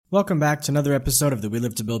Welcome back to another episode of the We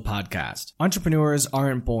Live to Build podcast. Entrepreneurs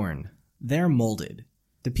aren't born, they're molded.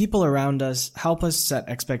 The people around us help us set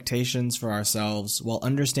expectations for ourselves while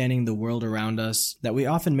understanding the world around us that we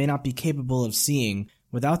often may not be capable of seeing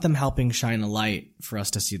without them helping shine a light for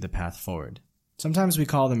us to see the path forward. Sometimes we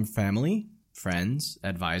call them family, friends,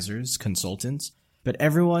 advisors, consultants, but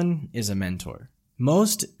everyone is a mentor.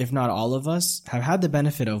 Most, if not all of us, have had the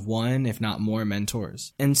benefit of one, if not more,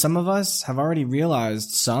 mentors. And some of us have already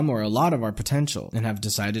realized some or a lot of our potential and have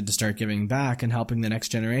decided to start giving back and helping the next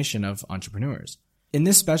generation of entrepreneurs. In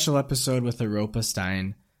this special episode with Aropa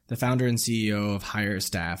Stein, the founder and CEO of Hire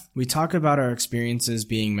Staff, we talk about our experiences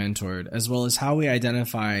being mentored, as well as how we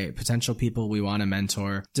identify potential people we want to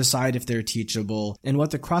mentor, decide if they're teachable, and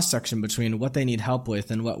what the cross-section between what they need help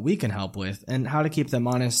with and what we can help with, and how to keep them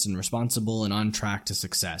honest and responsible and on track to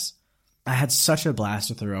success. I had such a blast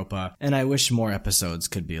with Aropa, and I wish more episodes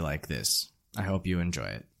could be like this. I hope you enjoy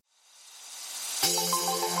it.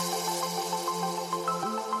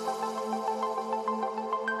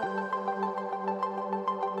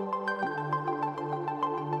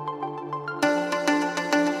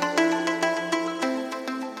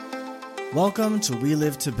 Welcome to We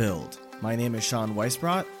Live to Build. My name is Sean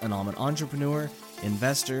Weisbrot, and I'm an entrepreneur,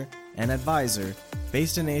 investor, and advisor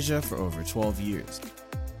based in Asia for over 12 years.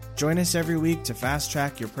 Join us every week to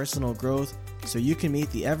fast-track your personal growth so you can meet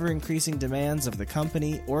the ever-increasing demands of the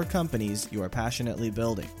company or companies you are passionately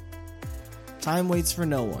building. Time waits for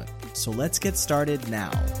no one, so let's get started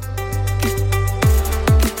now.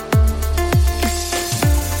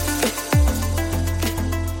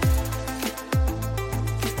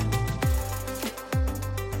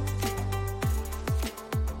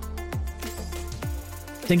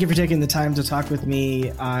 Thank you for taking the time to talk with me.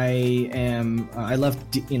 I love,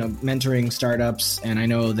 mentoring startups, and I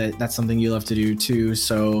know that that's something you love to do too.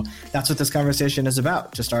 So that's what this conversation is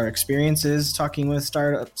about. Just our experiences talking with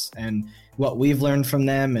startups and what we've learned from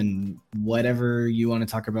them and whatever you want to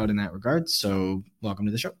talk about in that regard. So welcome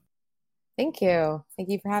to the show. Thank you. Thank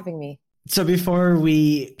you for having me. So before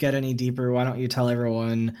we get any deeper, why don't you tell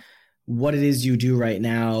everyone what it is you do right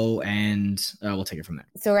now, and we'll take it from there.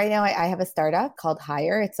 So right now I have a startup called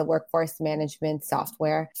Hire. It's a workforce management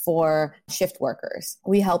software for shift workers.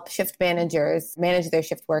 We help shift managers manage their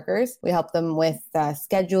shift workers. We help them with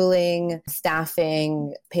scheduling,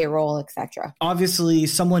 staffing, payroll, etc. Obviously,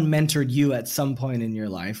 someone mentored you at some point in your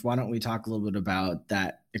life. Why don't we talk a little bit about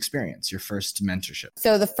that experience, your first mentorship?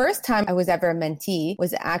 So the first time I was ever a mentee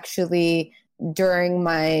was actually during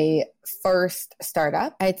my first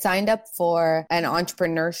startup. I had signed up for an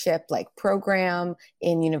entrepreneurship program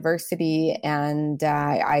in university, and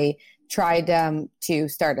I tried to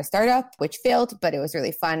start a startup, which failed, but it was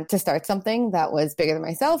really fun to start something that was bigger than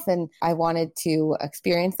myself. And I wanted to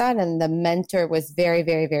experience that. And the mentor was very,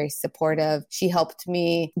 very, very supportive. She helped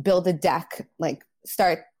me build a deck,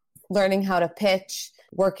 start learning how to pitch,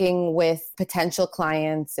 working with potential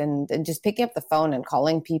clients and just picking up the phone and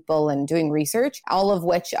calling people and doing research, all of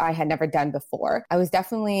which I had never done before. I was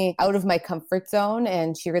definitely out of my comfort zone,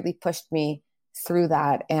 and she really pushed me through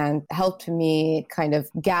that and helped me kind of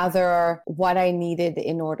gather what I needed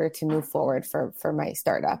in order to move forward for my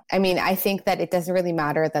startup. I mean, I think that it doesn't really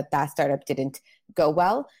matter that startup didn't go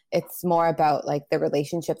well. It's more about the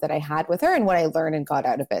relationship that I had with her and what I learned and got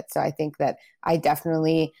out of it. So I think that I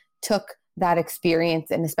definitely took that experience,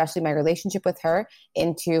 and especially my relationship with her,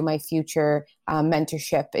 into my future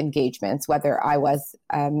mentorship engagements, whether I was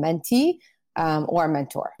a mentee or a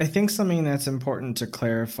mentor. I think something that's important to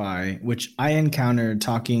clarify, which I encountered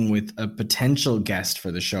talking with a potential guest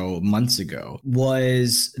for the show months ago,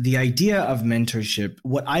 was the idea of mentorship.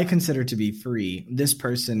 What I consider to be free, this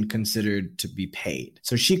person considered to be paid.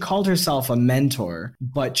 So she called herself a mentor,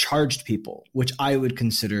 but charged people, which I would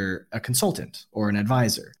consider a consultant or an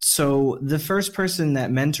advisor. So the first person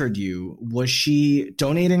that mentored you, was she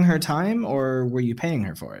donating her time, or were you paying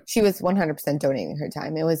her for it? She was 100% donating her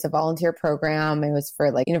time. It was a volunteer program. It was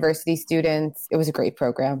for university students. It was a great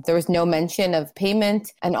program. There was no mention of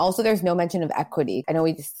payment, and also there's no mention of equity. I know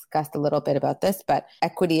we discussed a little bit about this, but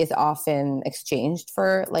equity is often exchanged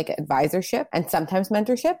for advisorship and sometimes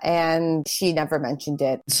mentorship, and she never mentioned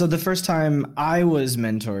it. So the first time I was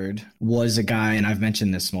mentored was a guy, and I've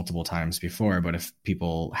mentioned this multiple times before, but if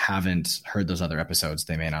people haven't heard those other episodes,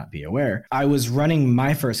 they may not be aware. I was running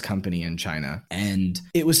my first company in China, and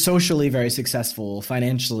it was socially very successful.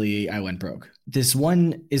 Financially, I went broke. This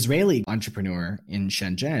one Israeli entrepreneur in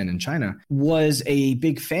Shenzhen in China was a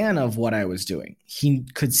big fan of what I was doing. He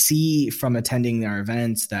could see from attending our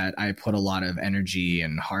events that I put a lot of energy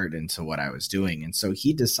and heart into what I was doing. And so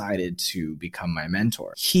he decided to become my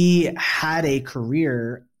mentor. He had a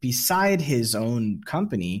career beside his own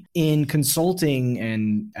company in consulting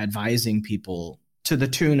and advising people to the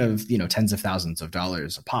tune of, tens of thousands of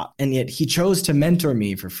dollars a pop. And yet he chose to mentor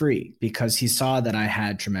me for free because he saw that I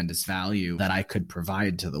had tremendous value that I could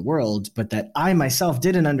provide to the world, but that I myself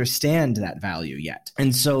didn't understand that value yet.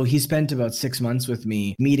 And so he spent about 6 months with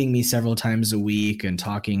me, meeting me several times a week and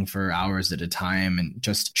talking for hours at a time and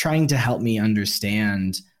just trying to help me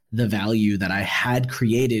understand the value that I had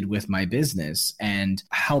created with my business and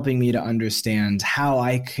helping me to understand how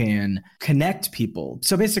I can connect people.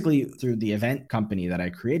 So basically through the event company that I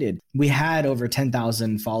created, we had over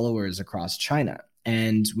 10,000 followers across China.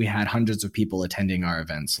 And we had hundreds of people attending our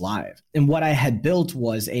events live. And what I had built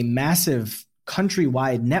was a massive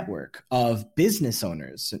countrywide network of business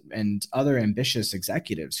owners and other ambitious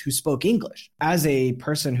executives who spoke English. As a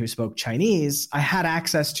person who spoke Chinese, I had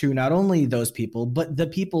access to not only those people, but the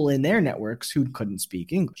people in their networks who couldn't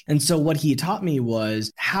speak English. And so what he taught me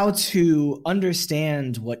was how to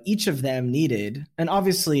understand what each of them needed. And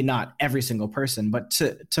obviously not every single person, but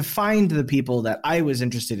to find the people that I was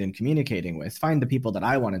interested in communicating with, find the people that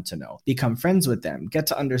I wanted to know, become friends with them, get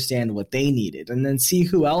to understand what they needed, and then see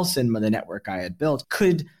who else in the network I had built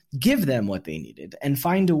could give them what they needed and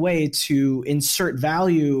find a way to insert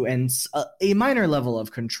value and a minor level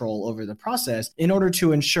of control over the process in order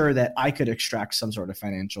to ensure that I could extract some sort of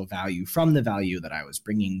financial value from the value that I was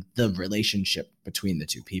bringing the relationship between the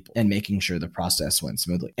two people and making sure the process went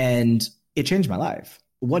smoothly. And it changed my life.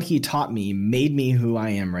 What he taught me made me who I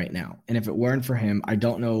am right now. And if it weren't for him, I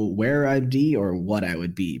don't know where I'd be or what I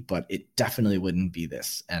would be, but it definitely wouldn't be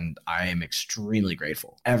this. And I am extremely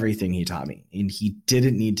grateful. Everything he taught me, and he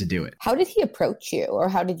didn't need to do it. How did he approach you, or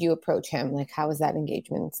how did you approach him? Like, how was that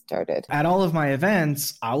engagement started? At all of my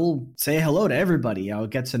events, I will say hello to everybody. I'll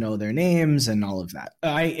get to know their names and all of that.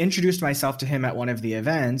 I introduced myself to him at one of the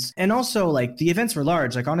events. And also, like, the events were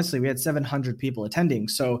large. Like, honestly, we had 700 people attending.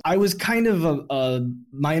 So I was kind of a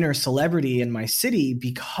minor celebrity in my city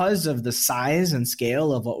because of the size and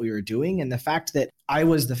scale of what we were doing and the fact that I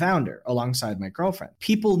was the founder alongside my girlfriend.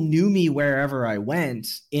 People knew me wherever I went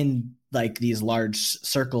in like these large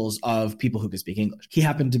circles of people who could speak English. He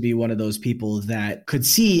happened to be one of those people that could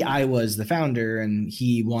see I was the founder and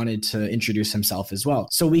he wanted to introduce himself as well.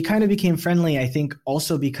 So we kind of became friendly, I think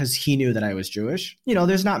also because he knew that I was Jewish.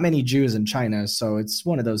 There's not many Jews in China, so it's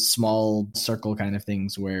one of those small circle kind of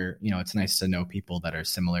things where, it's nice to know people that are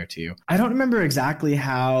similar to you. I don't remember exactly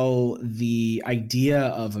how the idea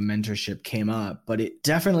of a mentorship came up, but it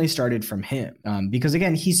definitely started from him because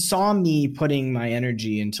again, he saw me putting my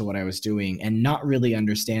energy into what I was doing and not really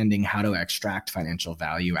understanding how to extract financial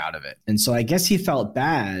value out of it. And so I guess he felt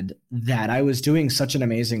bad that I was doing such an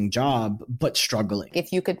amazing job, but struggling.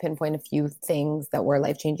 If you could pinpoint a few things that were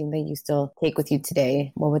life-changing that you still take with you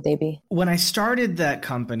today, what would they be? When I started that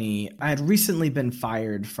company, I had recently been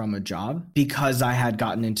fired from a job because I had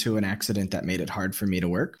gotten into an accident that made it hard for me to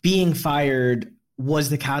work. Being fired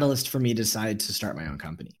was the catalyst for me to decide to start my own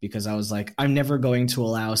company because I was like, I'm never going to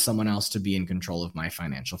allow someone else to be in control of my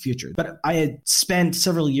financial future. But I had spent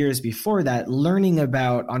several years before that learning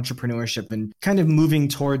about entrepreneurship and kind of moving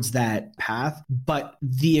towards that path. But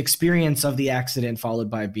the experience of the accident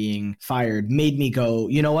followed by being fired made me go,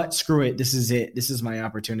 you know what? Screw it. This is it. This is my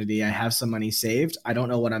opportunity. I have some money saved. I don't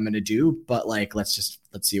know what I'm going to do, but like, let's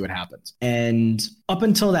see what happens. And up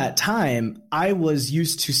until that time, I was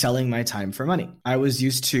used to selling my time for money. I was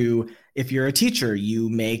used to, if you're a teacher, you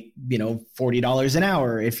make, $40 an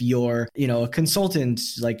hour. If you're, a consultant,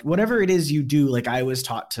 like whatever it is you do, like I was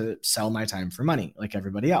taught to sell my time for money like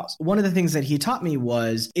everybody else. One of the things that he taught me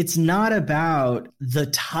was it's not about the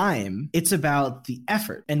time, it's about the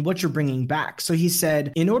effort and what you're bringing back. So he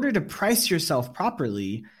said, in order to price yourself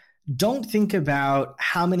properly, don't think about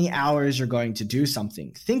how many hours you're going to do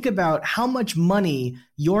something. Think about how much money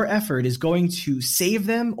your effort is going to save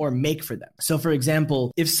them or make for them. So for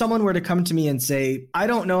example, if someone were to come to me and say, I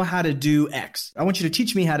don't know how to do X, I want you to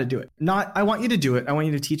teach me how to do it. Not, I want you to do it. I want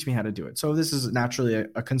you to teach me how to do it. So this is naturally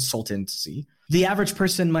a consultancy. The average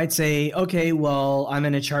person might say, okay, well, I'm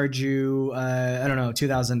going to charge you,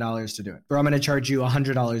 $2,000 to do it. Or I'm going to charge you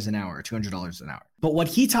 $100 an hour, $200 an hour. But what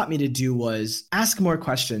he taught me to do was ask more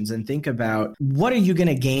questions and think about, what are you going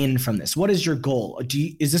to gain from this? What is your goal?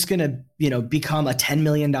 Is this going to, become a $10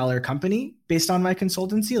 million company based on my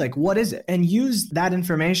consultancy? Like, what is it? And use that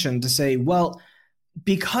information to say, well,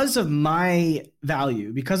 because of my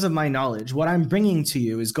value, because of my knowledge, what I'm bringing to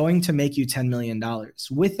you is going to make you $10 million.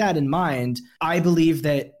 With that in mind, I believe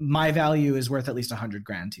that my value is worth at least 100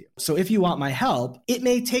 grand to you. So if you want my help, it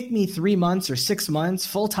may take me 3 months or 6 months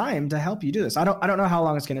full time to help you do this. I don't know how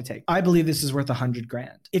long it's going to take. I believe this is worth 100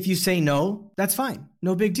 grand. If you say no, that's fine.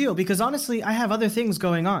 No big deal. Because honestly, I have other things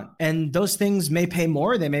going on, and those things may pay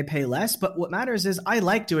more, they may pay less, but what matters is I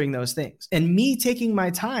like doing those things. And me taking my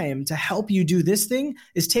time to help you do this thing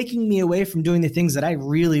is taking me away from doing the things that I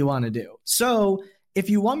really want to do. So if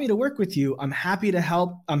you want me to work with you, I'm happy to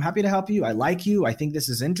help. I'm happy to help you. I like you. I think this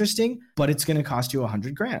is interesting, but it's going to cost you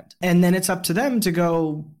 100 grand. And then it's up to them to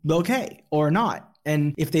go, okay, or not.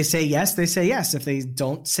 And if they say yes, they say yes. If they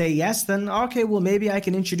don't say yes, then okay, well, maybe I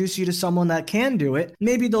can introduce you to someone that can do it.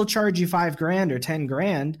 Maybe they'll charge you 5 grand or 10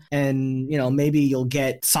 grand, and maybe you'll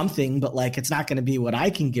get something, but like it's not going to be what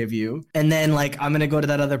I can give you. And then like I'm going to go to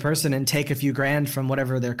that other person and take a few grand from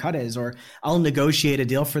whatever their cut is, or I'll negotiate a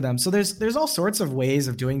deal for them. So there's all sorts of ways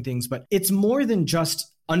of doing things, but it's more than just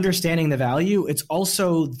understanding the value. It's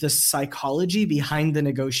also the psychology behind the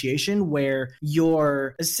negotiation, where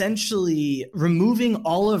you're essentially removing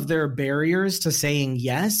all of their barriers to saying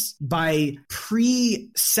yes by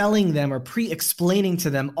pre-selling them or pre-explaining to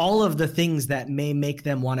them all of the things that may make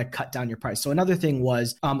them want to cut down your price. So another thing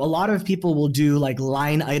was a lot of people will do like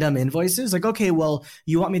line item invoices, like, okay, well,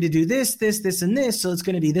 you want me to do this, and this, so it's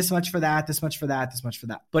going to be this much for that, this much for that, this much for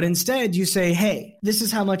that. But instead you say, hey, this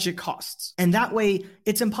is how much it costs. And that way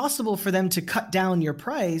it's impossible for them to cut down your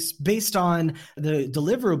price based on the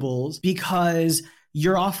deliverables, because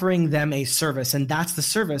you're offering them a service, and that's the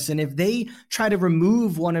service. And if they try to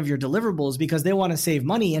remove one of your deliverables because they want to save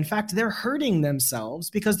money, in fact, they're hurting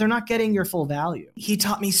themselves because they're not getting your full value. He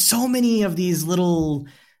taught me so many of these little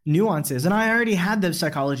nuances, and I already had the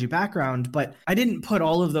psychology background, but I didn't put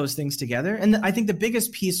all of those things together. And I think the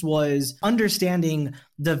biggest piece was understanding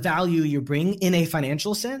the value you bring in a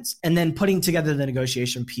financial sense, and then putting together the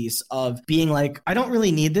negotiation piece of being like, I don't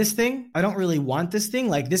really need this thing. I don't really want this thing.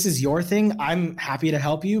 Like, this is your thing. I'm happy to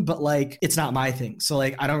help you, but like, it's not my thing. So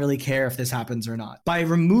like, I don't really care if this happens or not. By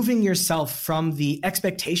removing yourself from the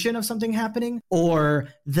expectation of something happening or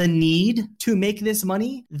the need to make this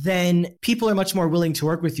money, then people are much more willing to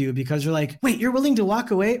work with you, because you're like, wait, you're willing to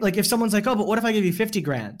walk away? Like if someone's like, oh, but what if I give you 50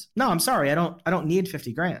 grand? No, I'm sorry. I don't need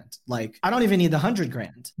 50 grand. Like, I don't even need the 100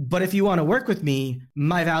 grand. But if you want to work with me,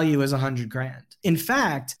 my value is 100 grand. In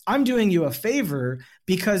fact, I'm doing you a favor,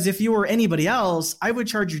 because if you were anybody else, I would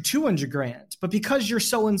charge you 200 grand. But because you're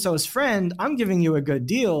so-and-so's friend, I'm giving you a good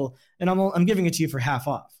deal, and I'm giving it to you for half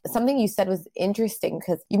off. Something you said was interesting,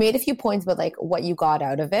 because you made a few points about like what you got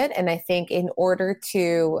out of it. And I think in order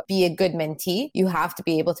to be a good mentee, you have to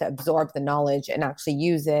be able to absorb the knowledge and actually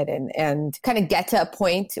use it, and kind of get to a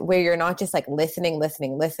point where you're not just like listening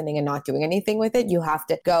and not doing anything with it. You have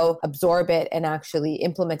to go absorb it and actually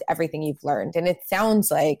implement everything you've learned. And it sounds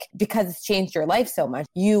like, because it's changed your life so much,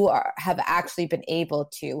 you have actually been able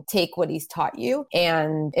to take what he's taught you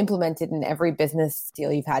and implement it in every business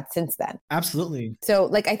deal you've had since then. Absolutely. So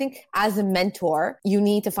like, I think as a mentor, you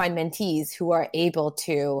need to find mentees who are able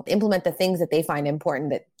to implement the things that they find important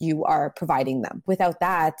that you are providing them. Without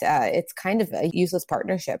that, it's kind of a useless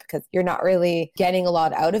partnership, because you're not really getting a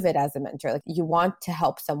lot out of it as a mentor. Like, you want to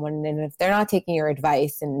help someone, and if they're not taking your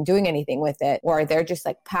advice and doing anything with it, or they're just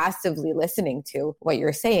like passively listening to what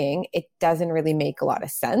you're saying, it doesn't really make a lot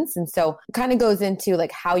of sense. And so it kind of goes into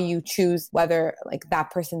like how you choose whether like that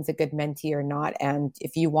person's a good mentee or not. And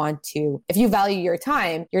if you value your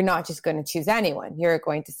time, you're not just going to choose anyone. You're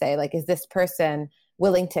going to say like, is this person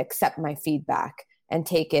willing to accept my feedback and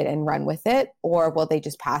take it and run with it? Or will they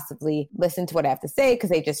just passively listen to what I have to say because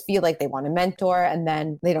they just feel like they want a mentor, and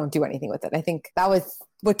then they don't do anything with it? I think that was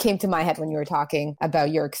what came to my head when you were talking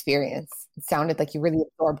about your experience. It sounded like you really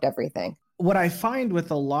absorbed everything. What I find with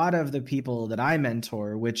a lot of the people that I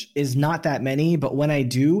mentor, which is not that many, but when I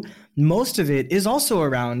do, most of it is also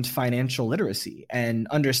around financial literacy and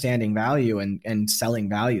understanding value and selling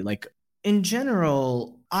value. Like in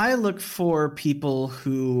general, I look for people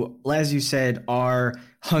who, as you said, are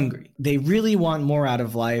hungry. They really want more out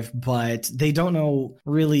of life, but they don't know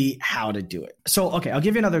really how to do it. So, okay, I'll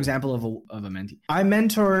give you another example of a mentee. I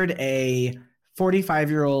mentored a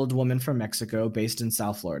 45-year-old woman from Mexico based in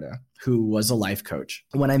South Florida who was a life coach.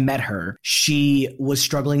 When I met her, she was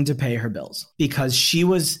struggling to pay her bills because she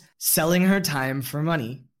was selling her time for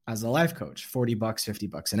money as a life coach, $40,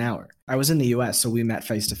 $50 an hour. I was in the US, so we met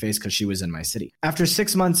face to face because she was in my city. After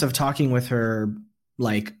 6 months of talking with her,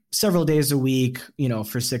 like several days a week,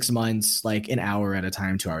 for 6 months, like an hour at a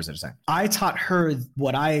time, 2 hours at a time, I taught her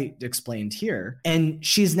what I explained here. And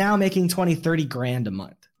she's now making 20, 30 grand a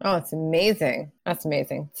month. Oh, it's amazing. That's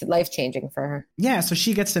amazing. It's life-changing for her. Yeah, so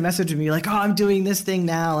she gets to message me like, oh, I'm doing this thing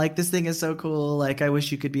now. Like, this thing is so cool. Like, I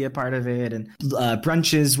wish you could be a part of it. And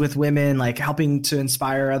brunches with women, like helping to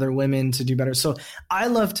inspire other women to do better. So I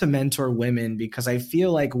love to mentor women because I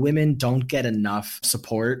feel like women don't get enough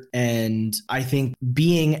support. And I think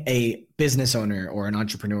being a business owner or an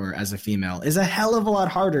entrepreneur as a female is a hell of a lot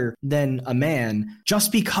harder than a man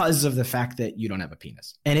just because of the fact that you don't have a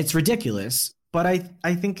penis. And it's ridiculous. But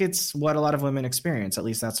I think it's what a lot of women experience. At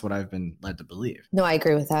least that's what I've been led to believe. No, I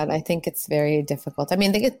agree with that. I think it's very difficult. I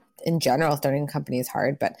mean, I think in general, starting a company is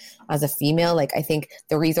hard, but as a female, like I think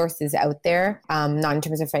the resources out there, not in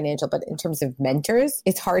terms of financial, but in terms of mentors,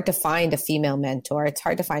 it's hard to find a female mentor. It's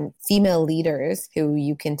hard to find female leaders who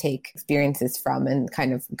you can take experiences from and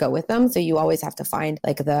kind of go with them. So you always have to find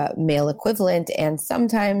like the male equivalent. And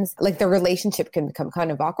sometimes like the relationship can become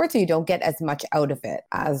kind of awkward. So you don't get as much out of it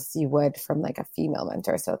as you would from like a female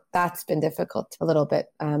mentor. So that's been difficult a little bit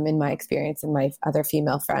in my experience, and my other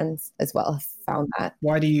female friends as well have found that.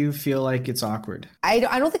 Why do you feel like it's awkward? I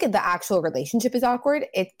don't think the actual relationship is awkward.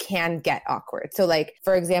 It can get awkward. So like,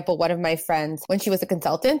 for example, one of my friends, when she was a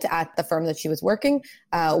consultant at the firm that she was working,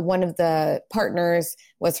 one of the partners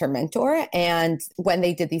was her mentor. And when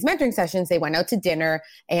they did these mentoring sessions, they went out to dinner.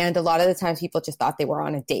 And a lot of the times people just thought they were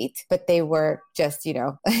on a date, but they were just,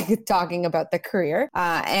 talking about the career.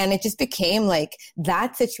 And it just became like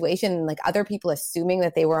that situation, like other people assuming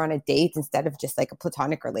that they were on a date instead of just like a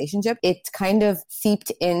platonic relationship. It kind of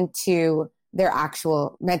seeped into their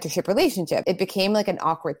actual mentorship relationship. It became like an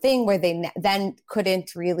awkward thing where they then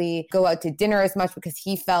couldn't really go out to dinner as much because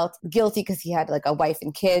he felt guilty because he had like a wife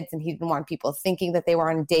and kids and he didn't want people thinking that they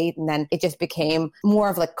were on a date. And then it just became more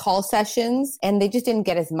of like call sessions, and they just didn't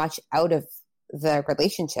get as much out of the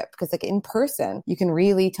relationship because like in person, you can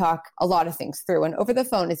really talk a lot of things through, and over the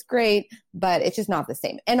phone is great, but it's just not the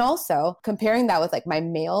same. And also comparing that with like my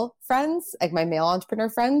male friends, like my male entrepreneur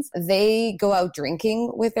friends, they go out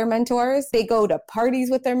drinking with their mentors. They go to parties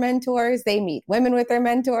with their mentors. They meet women with their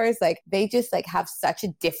mentors. Like they just like have such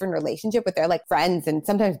a different relationship with their like friends and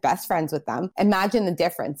sometimes best friends with them. Imagine the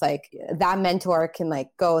difference. Like that mentor can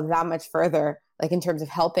like go that much further, like in terms of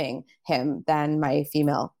helping him than my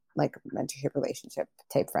female like mentorship relationship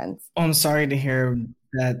type friends. Oh, I'm sorry to hear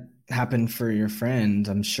that happened for your friend.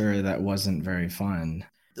 I'm sure that wasn't very fun.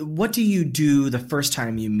 What do you do the first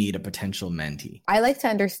time you meet a potential mentee? I like to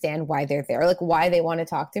understand why they're there, like why they want to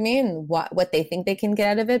talk to me and what they think they can get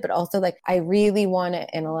out of it. But also like, I really want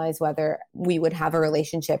to analyze whether we would have a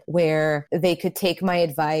relationship where they could take my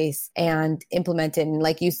advice and implement it. And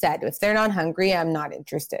like you said, if they're not hungry, I'm not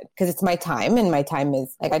interested because it's my time, and my time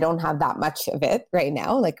is like, I don't have that much of it right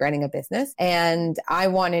now, like running a business. And I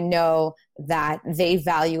want to know that they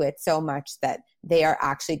value it so much that they are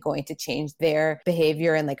actually going to change their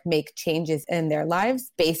behavior and like make changes in their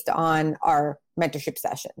lives based on our mentorship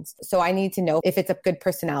sessions. So I need to know if it's a good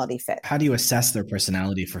personality fit. How do you assess their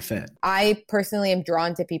personality for fit? I personally am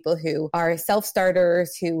drawn to people who are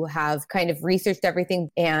self-starters, who have kind of researched everything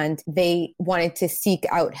and they wanted to seek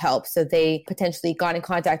out help. So they potentially got in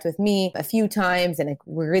contact with me a few times and like,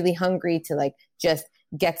 were really hungry to like just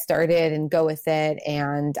get started and go with it.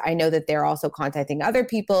 And I know that they're also contacting other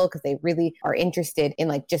people because they really are interested in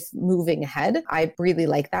like just moving ahead. I really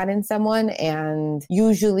like that in someone. And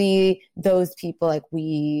usually those people, like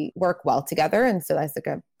we work well together. And so that's like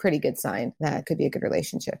a pretty good sign that it could be a good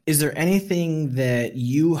relationship. Is there anything that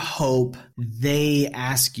you hope they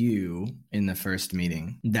ask you in the first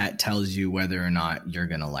meeting that tells you whether or not you're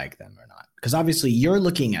going to like them or not? Because obviously you're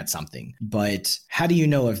looking at something, but how do you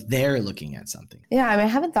know if they're looking at something? Yeah, I mean, I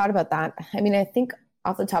haven't thought about that. I mean, I think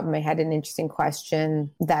off the top of my head, an interesting question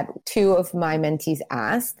that two of my mentees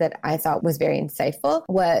asked that I thought was very insightful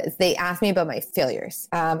was they asked me about my failures.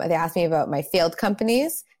 They asked me about my failed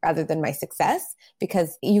companies rather than my success,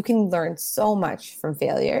 because you can learn so much from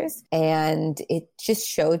failures. And it just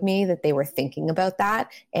showed me that they were thinking about that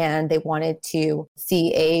and they wanted to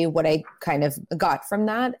see what I kind of got from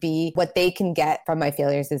that, B, what they can get from my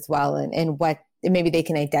failures as well, and what maybe they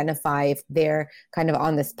can identify if they're kind of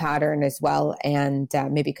on this pattern as well, and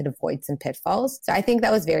maybe could avoid some pitfalls. So I think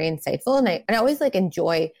that was very insightful. And I always like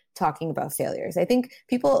enjoy talking about failures. I think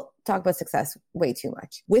people talk about success way too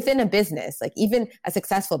much within a business, like even a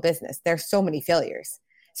successful business, there's so many failures.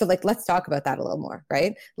 So like, let's talk about that a little more,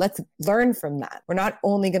 right? Let's learn from that. We're not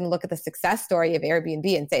only going to look at the success story of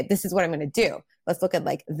Airbnb and say, this is what I'm going to do. let's look at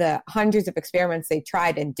like the hundreds of experiments they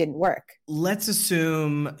tried and didn't work. Let's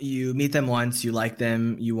assume you meet them once, you like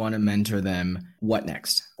them, you want to mentor them. What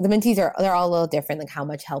next? The mentees they're all a little different, like how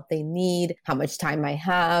much help they need, how much time I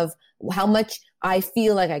have, how much I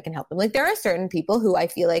feel like I can help them. Like there are certain people who I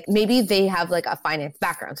feel like maybe they have like a finance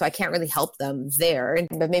background, so I can't really help them there,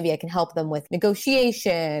 but maybe I can help them with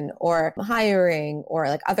negotiation or hiring or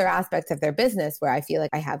like other aspects of their business where I feel like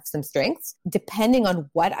I have some strengths. Depending on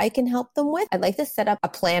what I can help them with, I'd like to set up a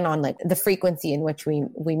plan on like the frequency in which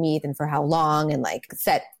we meet and for how long, and like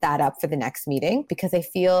set that up for the next meeting, because I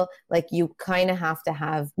feel like you kind of have to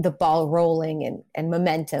have the ball rolling and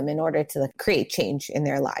momentum in order to like create change in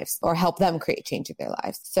their lives or help them create change in their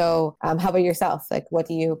lives. So how about yourself? Like what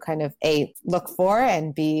do you kind of A, look for,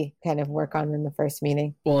 and B, kind of work on in the first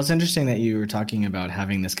meeting? Well, it's interesting that you were talking about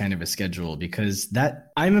having this kind of a schedule, because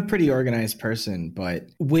that I'm a pretty organized person, but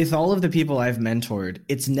with all of the people I've mentored,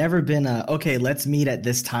 it's never been okay, let's meet at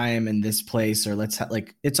this time in this place, or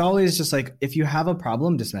it's always just like, if you have a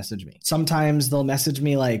problem, just message me. Sometimes they'll message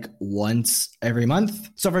me like once every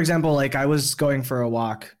month. So for example, like I was going for a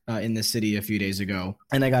walk in the city a few days ago,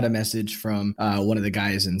 and I got a message from one of the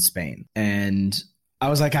guys in Spain, and I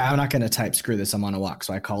was like, I'm not going to type, screw this, I'm on a walk.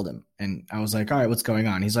 So I called him and I was like, all right, what's going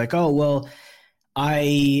on? He's like, oh, well,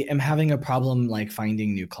 I am having a problem like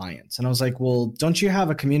finding new clients. And I was like, well, don't you have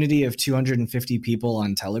a community of 250 people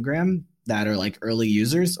on Telegram that are like early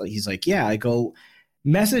users? He's like, yeah. I go,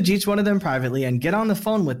 message each one of them privately and get on the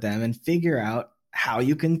phone with them and figure out how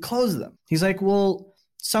you can close them. He's like, well,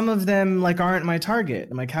 some of them like aren't my target.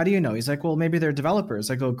 I'm like, how do you know? He's like, well, maybe they're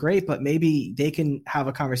developers. I go, great, but maybe they can have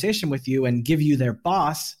a conversation with you and give you their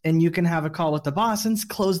boss, and you can have a call with the boss and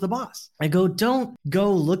close the boss. I go, don't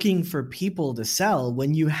go looking for people to sell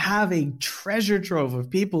when you have a treasure trove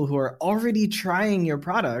of people who are already trying your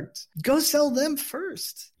product. Go sell them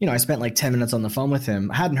first. I spent like 10 minutes on the phone with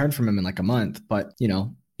him. I hadn't heard from him in like a month, but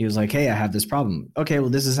he was like, hey, I have this problem. Okay,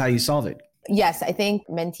 well, this is how you solve it. Yes, I think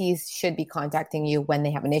mentees should be contacting you when they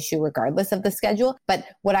have an issue, regardless of the schedule. But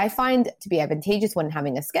what I find to be advantageous when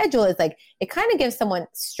having a schedule is like, it kind of gives someone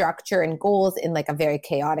structure and goals in like a very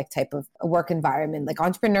chaotic type of work environment, like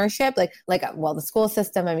entrepreneurship, well, the school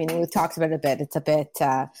system, I mean, we've talked about it a bit, it's a bit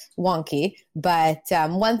wonky, but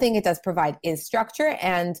one thing it does provide is structure,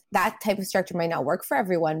 and that type of structure might not work for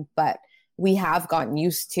everyone, but we have gotten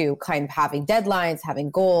used to kind of having deadlines, having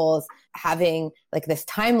goals, having like this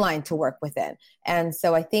timeline to work within. And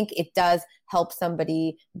so I think it does help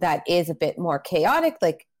somebody that is a bit more chaotic,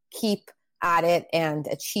 like keep at it and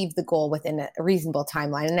achieve the goal within a reasonable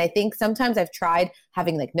timeline. And I think sometimes I've tried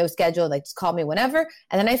having like no schedule, like just call me whenever.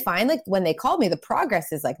 And then I find like when they call me, the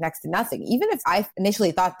progress is like next to nothing. Even if I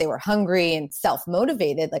initially thought they were hungry and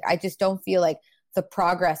self-motivated, like I just don't feel like the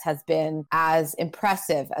progress has been as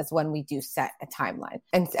impressive as when we do set a timeline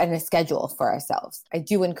and a schedule for ourselves. I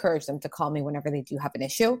do encourage them to call me whenever they do have an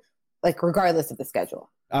issue, like regardless of the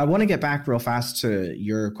schedule. I want to get back real fast to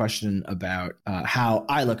your question about how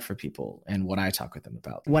I look for people and what I talk with them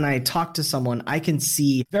about. When I talk to someone, I can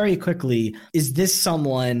see very quickly, is this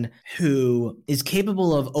someone who is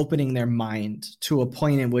capable of opening their mind to a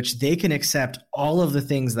point in which they can accept all of the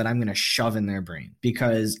things that I'm going to shove in their brain?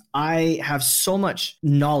 Because I have so much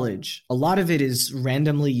knowledge. A lot of it is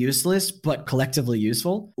randomly useless, but collectively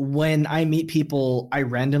useful. When I meet people, I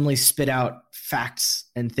randomly spit out facts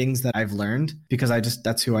and things that I've learned because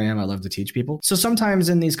that's who I am. I love to teach people. So sometimes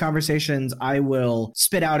in these conversations, I will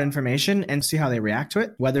spit out information and see how they react to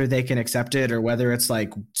it, whether they can accept it or whether it's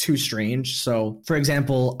like too strange. So for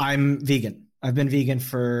example, I'm vegan. I've been vegan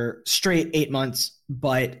for straight 8 months,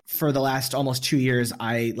 but for the last almost 2 years,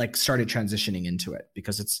 I started transitioning into it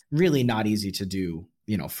because it's really not easy to do,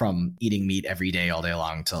 from eating meat every day, all day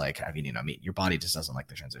long to having, meat. Your body just doesn't like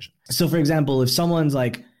the transition. So for example, if someone's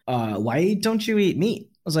like, why don't you eat meat?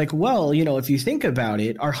 I was like, well, if you think about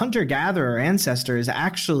it, our hunter-gatherer ancestors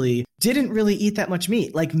actually didn't really eat that much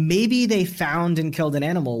meat. Like maybe they found and killed an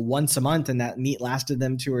animal once a month and that meat lasted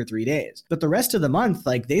them 2 or 3 days. But the rest of the month,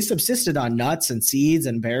 they subsisted on nuts and seeds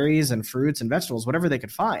and berries and fruits and vegetables, whatever they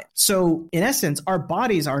could find. So in essence, our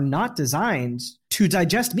bodies are not designed to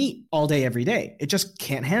digest meat all day, every day. It just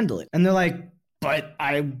can't handle it. And they're like, but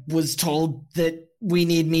I was told that we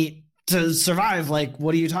need meat to survive.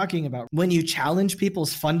 What are you talking about? When you challenge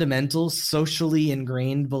people's fundamental socially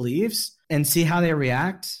ingrained beliefs and see how they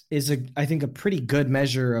react is, I think, a pretty good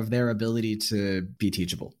measure of their ability to be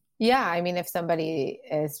teachable. Yeah, I mean, if somebody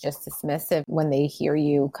is just dismissive when they hear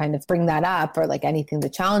you kind of bring that up or like anything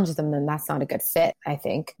that challenges them, then that's not a good fit, I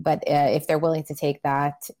think. But if they're willing to take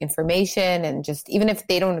that information and just, even if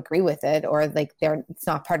they don't agree with it or like it's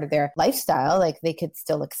not part of their lifestyle, like they could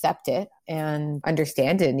still accept it and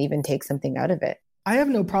understand it and even take something out of it. I have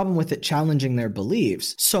no problem with it challenging their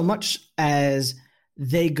beliefs so much as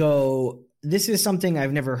they go, this is something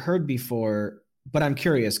I've never heard before, but I'm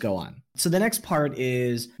curious, go on. So the next part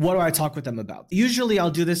is, what do I talk with them about? Usually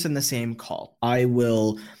I'll do this in the same call. I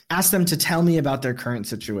will ask them to tell me about their current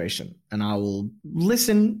situation, and I will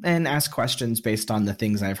listen and ask questions based on the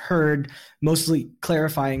things I've heard, mostly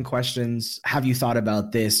clarifying questions. Have you thought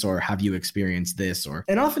about this, or have you experienced this?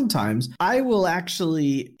 And oftentimes I will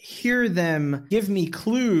actually hear them give me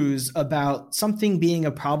clues about something being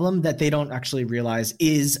a problem that they don't actually realize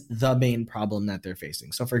is the main problem that they're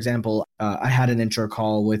facing. So for example, I had an intro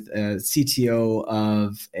call with a CTO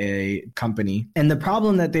of a company, and the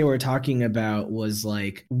problem that they were talking about was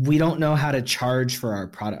like, we don't know how to charge for our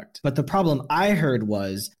product. But the problem I heard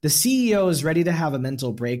was the CEO is ready to have a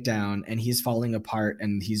mental breakdown and he's falling apart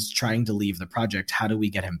and he's trying to leave the project. How do we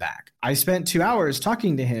get him back? I spent 2 hours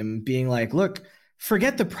talking to him being like, look,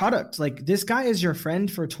 forget the product. Like, this guy is your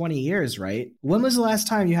friend for 20 years, right? When was the last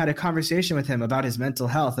time you had a conversation with him about his mental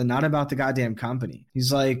health and not about the goddamn company?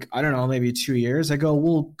 He's like, I don't know, maybe 2 years. I go,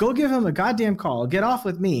 well, go give him a goddamn call, get off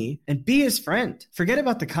with me and be his friend. Forget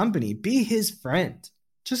about the company, be his friend.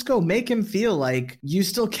 Just go make him feel like you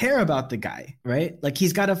still care about the guy, right? Like,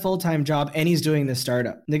 he's got a full-time job and he's doing this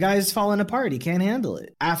startup. The guy's falling apart. He can't handle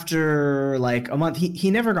it. After like a month,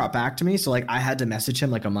 he never got back to me. So like I had to message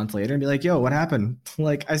him like a month later and be like, yo, what happened?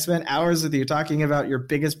 Like, I spent hours with you talking about your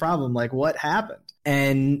biggest problem. Like, what happened?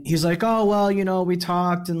 And he's like, oh, well, we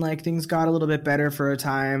talked and like things got a little bit better for a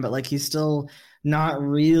time, but like he's still not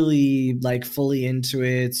really like fully into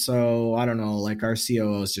it. So I don't know, like our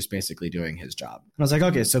COO is just basically doing his job. And I was like,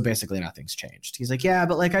 okay, so basically nothing's changed. He's like, yeah,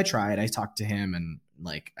 but like I tried, I talked to him and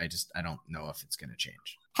like, I don't know if it's going to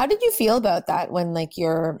change. How did you feel about that when like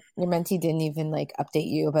your mentee didn't even like update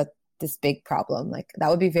you about this big problem? Like, that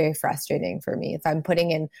would be very frustrating for me if I'm putting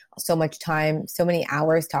in so much time, so many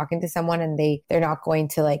hours talking to someone and they're not going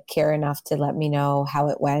to like care enough to let me know how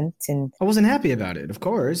it went. And I wasn't happy about it, of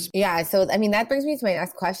course. Yeah. So, I mean, that brings me to my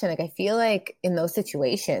next question. Like, I feel like in those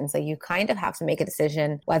situations, like you kind of have to make a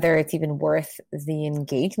decision whether it's even worth the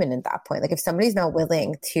engagement at that point. Like, if somebody's not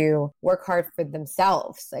willing to work hard for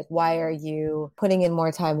themselves, like, why are you putting in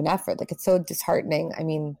more time and effort? Like, it's so disheartening. I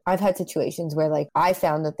mean, I've had situations where like I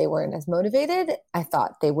found that they weren't as motivated. I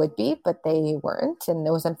thought they would be, but they weren't. And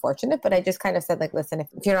it was unfortunate. But I just kind of said, like, listen, if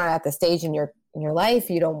you're not at the stage in your life,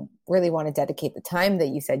 you don't really want to dedicate the time that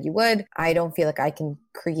you said you would. I don't feel like I can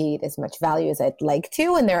create as much value as I'd like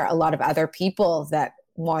to. And there are a lot of other people that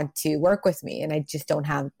want to work with me and I just don't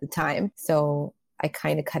have the time. So I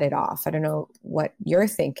kind of cut it off. I don't know what you're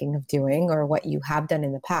thinking of doing or what you have done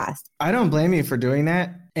in the past. I don't blame you for doing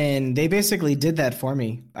that. And they basically did that for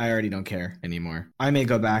me. I already don't care anymore. I may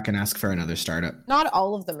go back and ask for another startup. Not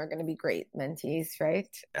all of them are going to be great mentees, right?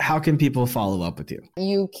 How can people follow up with you?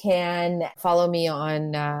 You can follow me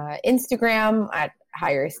on Instagram at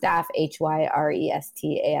HireStaff,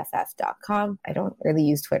 HYRESTAFF.com. I don't really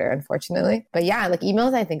use Twitter, unfortunately. But yeah, like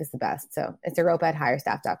emails, I think is the best. So it's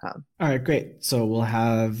Aropa@HireStaff.com. All right, great. So we'll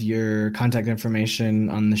have your contact information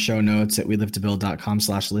on the show notes at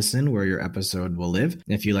welivetobuild.com/listen, where your episode will live.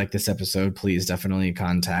 And if you like this episode, please definitely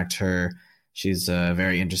contact her. She's a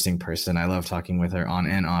very interesting person. I love talking with her on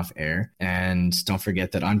and off air. And don't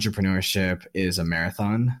forget that entrepreneurship is a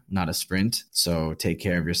marathon, not a sprint. So take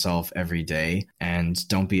care of yourself every day and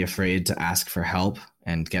don't be afraid to ask for help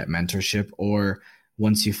and get mentorship. Or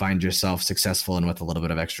once you find yourself successful and with a little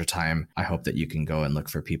bit of extra time, I hope that you can go and look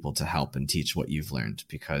for people to help and teach what you've learned,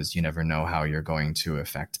 because you never know how you're going to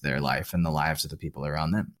affect their life and the lives of the people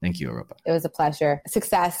around them. Thank you, Aropa. It was a pleasure.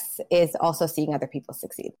 Success is also seeing other people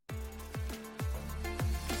succeed.